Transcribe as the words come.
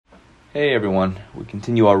Hey everyone, we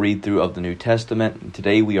continue our read through of the New Testament, and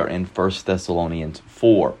today we are in 1 Thessalonians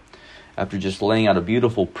 4. After just laying out a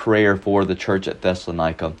beautiful prayer for the church at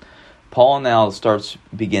Thessalonica, Paul now starts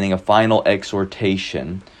beginning a final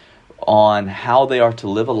exhortation on how they are to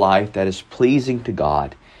live a life that is pleasing to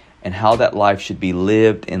God and how that life should be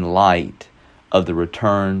lived in light of the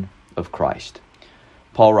return of Christ.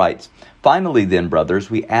 Paul writes, "Finally then,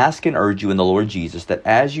 brothers, we ask and urge you in the Lord Jesus that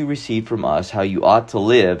as you receive from us how you ought to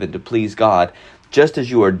live and to please God, just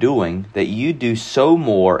as you are doing, that you do so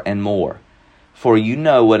more and more. For you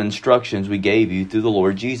know what instructions we gave you through the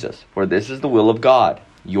Lord Jesus. For this is the will of God,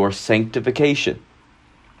 your sanctification,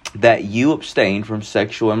 that you abstain from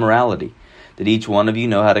sexual immorality, that each one of you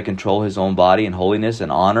know how to control his own body in holiness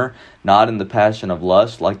and honor, not in the passion of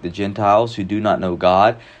lust like the Gentiles who do not know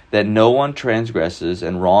God, that no one transgresses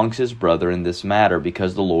and wrongs his brother in this matter,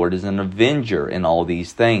 because the Lord is an avenger in all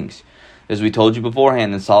these things. As we told you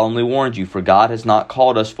beforehand and solemnly warned you, for God has not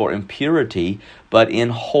called us for impurity, but in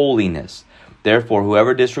holiness. Therefore,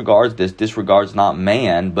 whoever disregards this disregards not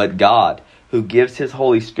man, but God, who gives his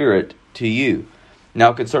Holy Spirit to you.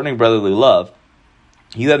 Now concerning brotherly love,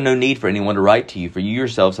 you have no need for anyone to write to you, for you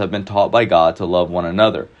yourselves have been taught by God to love one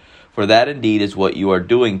another. For that indeed is what you are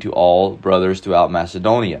doing to all brothers throughout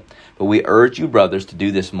Macedonia. But we urge you, brothers, to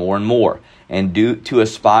do this more and more, and to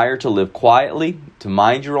aspire to live quietly, to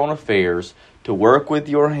mind your own affairs, to work with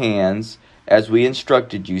your hands as we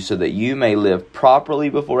instructed you, so that you may live properly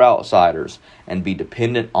before outsiders and be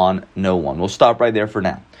dependent on no one." We'll stop right there for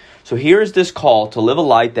now. So here is this call to live a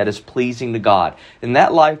life that is pleasing to God. And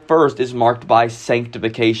that life first is marked by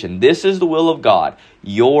sanctification. This is the will of God,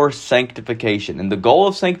 your sanctification. And the goal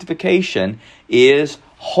of sanctification is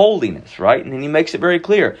holiness, right? And then he makes it very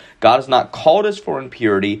clear. God has not called us for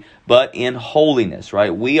impurity, but in holiness,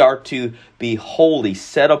 right? We are to be holy,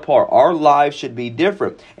 set apart. Our lives should be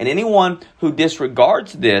different. And anyone who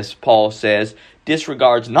disregards this, Paul says,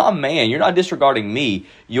 disregards not man. You're not disregarding me.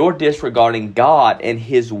 You're disregarding God and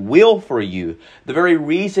his will for you. The very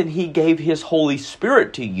reason he gave his Holy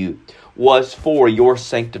Spirit to you was for your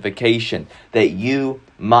sanctification, that you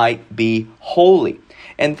might be holy.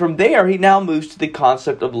 And from there, he now moves to the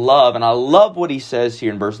concept of love. And I love what he says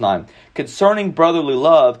here in verse 9. Concerning brotherly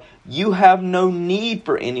love, you have no need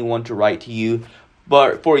for anyone to write to you,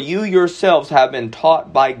 but for you yourselves have been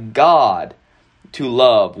taught by God to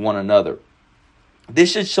love one another.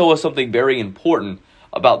 This should show us something very important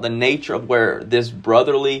about the nature of where this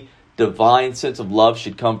brotherly, divine sense of love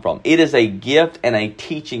should come from. It is a gift and a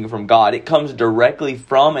teaching from God. It comes directly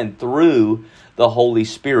from and through the Holy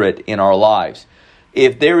Spirit in our lives.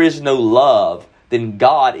 If there is no love, then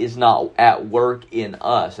God is not at work in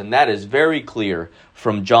us. And that is very clear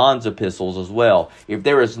from John's epistles as well. If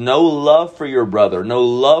there is no love for your brother, no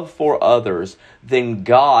love for others, then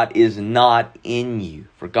God is not in you.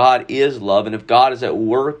 For God is love. And if God is at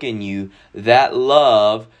work in you, that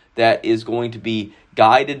love that is going to be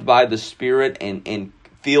guided by the Spirit and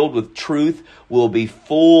filled with truth will be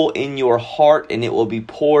full in your heart, and it will be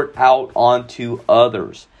poured out onto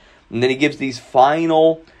others. And then he gives these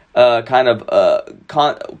final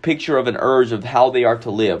picture of an urge of how they are to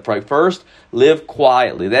live. Right? First, live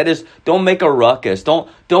quietly. That is, don't make a ruckus.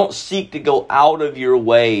 Don't seek to go out of your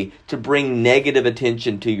way to bring negative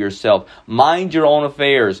attention to yourself. Mind your own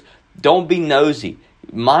affairs. Don't be nosy.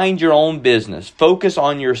 Mind your own business. Focus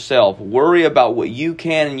on yourself. Worry about what you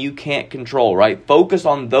can and you can't control, right? Focus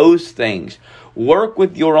on those things. Work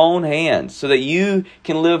with your own hands so that you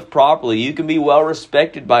can live properly. You can be well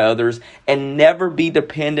respected by others and never be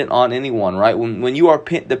dependent on anyone, right? When you are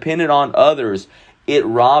dependent on others, it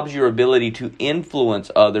robs your ability to influence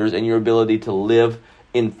others and your ability to live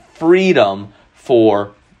in freedom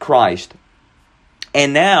for Christ.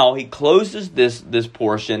 And now he closes this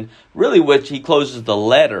portion, really which he closes the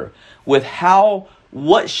letter, with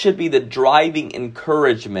what should be the driving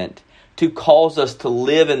encouragement to cause us to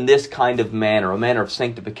live in this kind of manner, a manner of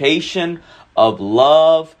sanctification, of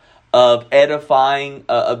love, of edifying,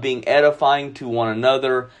 of being edifying to one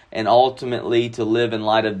another, and ultimately to live in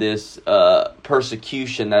light of this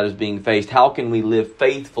persecution that is being faced. How can we live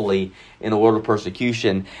faithfully in a world of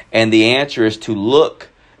persecution? And the answer is to look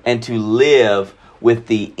and to live with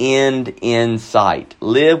the end in sight.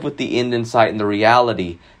 Live with the end in sight and the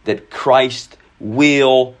reality that Christ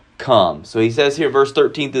will come. So he says here, verse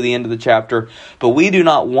 13 through the end of the chapter, "But we do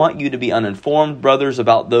not want you to be uninformed, brothers,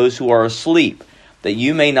 about those who are asleep, that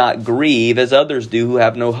you may not grieve as others do who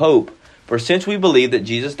have no hope. For since we believe that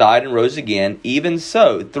Jesus died and rose again, even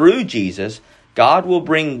so, through Jesus, God will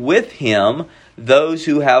bring with him those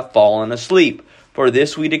who have fallen asleep. For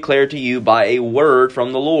this we declare to you by a word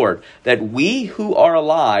from the Lord, that we who are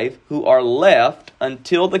alive, who are left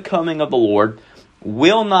until the coming of the Lord,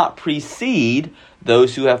 will not precede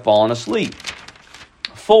those who have fallen asleep.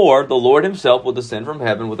 For the Lord himself will descend from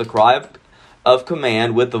heaven with a cry of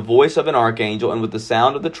command, with the voice of an archangel, and with the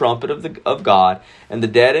sound of the trumpet of God, and the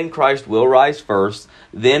dead in Christ will rise first.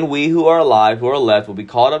 Then we who are alive, who are left, will be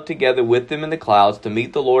caught up together with them in the clouds to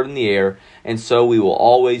meet the Lord in the air, and so we will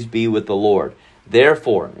always be with the Lord.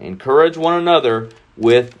 Therefore, encourage one another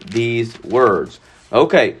with these words.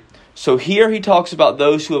 Okay, so here he talks about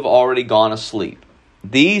those who have already gone asleep.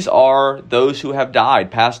 These are those who have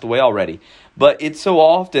died, passed away already. But it's so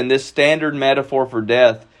often this standard metaphor for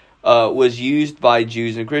death was used by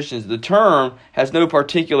Jews and Christians. The term has no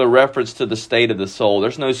particular reference to the state of the soul.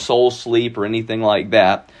 There's no soul sleep or anything like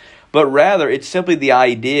that. But rather, it's simply the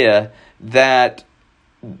idea that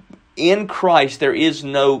in Christ there is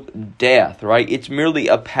no death, right? It's merely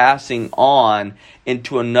a passing on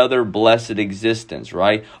into another blessed existence,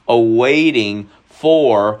 right? Awaiting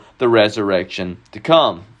for the resurrection to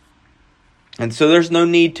come. And so there's no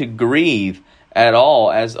need to grieve at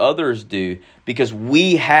all as others do, because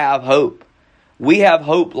we have hope. We have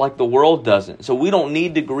hope like the world doesn't. So we don't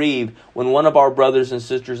need to grieve when one of our brothers and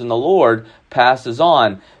sisters in the Lord passes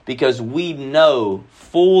on, because we know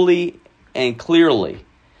fully and clearly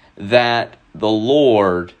that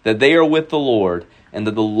that they are with the Lord, and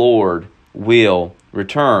that the Lord will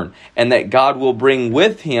return, and that God will bring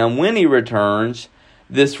with him when he returns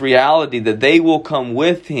this reality that they will come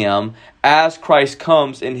with him as Christ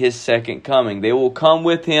comes in his second coming. They will come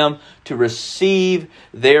with him to receive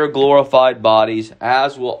their glorified bodies,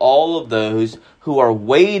 as will all of those who are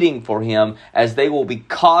waiting for him, as they will be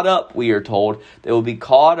caught up, we are told. They will be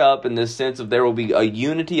caught up in the sense of there will be a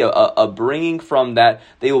unity, a bringing from that.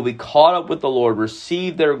 They will be caught up with the Lord,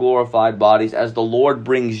 receive their glorified bodies as the Lord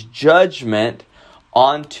brings judgment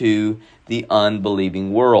onto the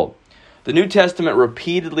unbelieving world. The New Testament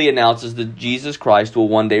repeatedly announces that Jesus Christ will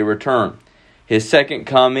one day return. His second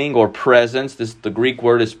coming, or presence, the Greek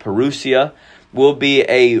word is parousia, will be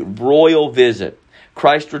a royal visit.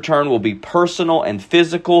 Christ's return will be personal and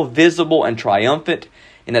physical, visible and triumphant,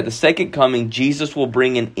 and at the second coming, Jesus will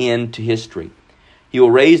bring an end to history. He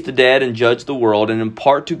will raise the dead and judge the world and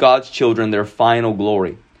impart to God's children their final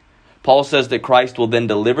glory. Paul says that Christ will then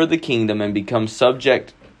deliver the kingdom and become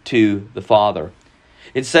subject to the Father.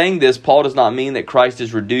 In saying this, Paul does not mean that Christ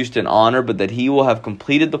is reduced in honor, but that he will have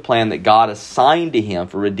completed the plan that God assigned to him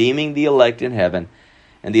for redeeming the elect in heaven,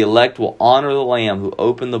 and the elect will honor the Lamb who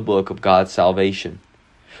opened the book of God's salvation.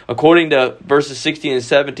 According to verses 16 and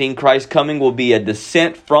 17, Christ's coming will be a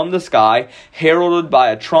descent from the sky, heralded by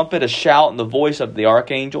a trumpet, a shout, and the voice of the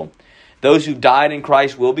archangel. Those who died in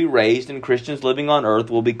Christ will be raised, and Christians living on earth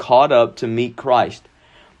will be caught up to meet Christ.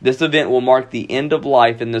 This event will mark the end of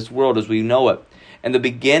life in this world as we know it, and the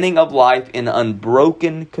beginning of life in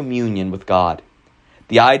unbroken communion with God.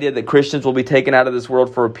 The idea that Christians will be taken out of this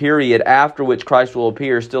world for a period after which Christ will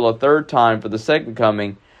appear still a third time for the second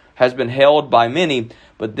coming has been held by many,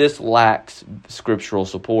 but this lacks scriptural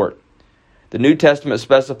support. The New Testament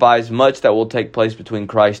specifies much that will take place between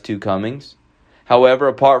Christ's two comings. However,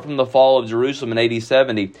 apart from the fall of Jerusalem in AD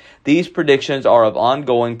 70, these predictions are of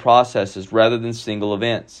ongoing processes rather than single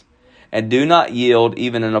events, and do not yield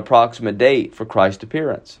even an approximate date for Christ's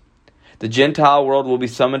appearance. The Gentile world will be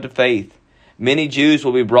summoned to faith. Many Jews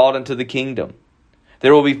will be brought into the kingdom.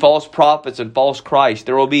 There will be false prophets and false Christ.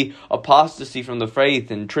 There will be apostasy from the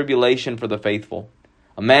faith and tribulation for the faithful.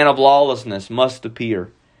 A man of lawlessness must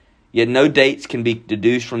appear. Yet no dates can be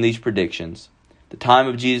deduced from these predictions. The time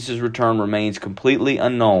of Jesus' return remains completely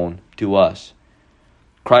unknown to us.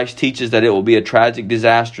 Christ teaches that it will be a tragic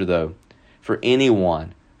disaster, though, for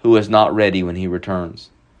anyone who is not ready when he returns.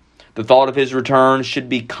 The thought of his return should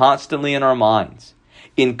be constantly in our minds,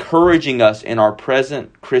 encouraging us in our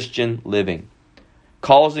present Christian living,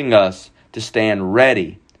 causing us to stand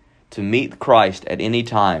ready to meet Christ at any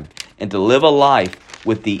time and to live a life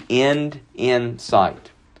with the end in sight,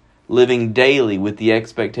 living daily with the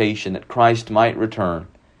expectation that Christ might return.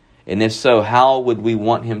 And if so, how would we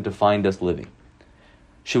want him to find us living?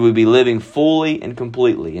 Should we be living fully and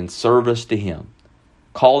completely in service to him,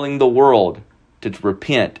 calling the world to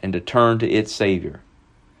repent and to turn to its Savior,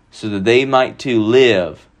 so that they might too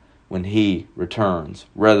live when he returns,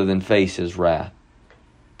 rather than face his wrath?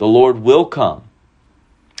 The Lord will come,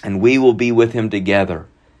 and we will be with him together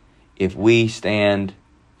if we stand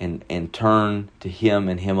and turn to him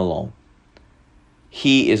and him alone.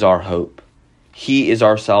 He is our hope. He is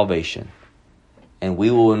our salvation. And we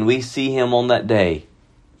will, when we see him on that day,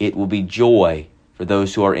 it will be joy for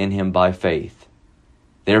those who are in him by faith.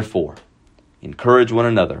 Therefore, encourage one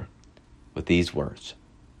another with these words.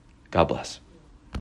 God bless.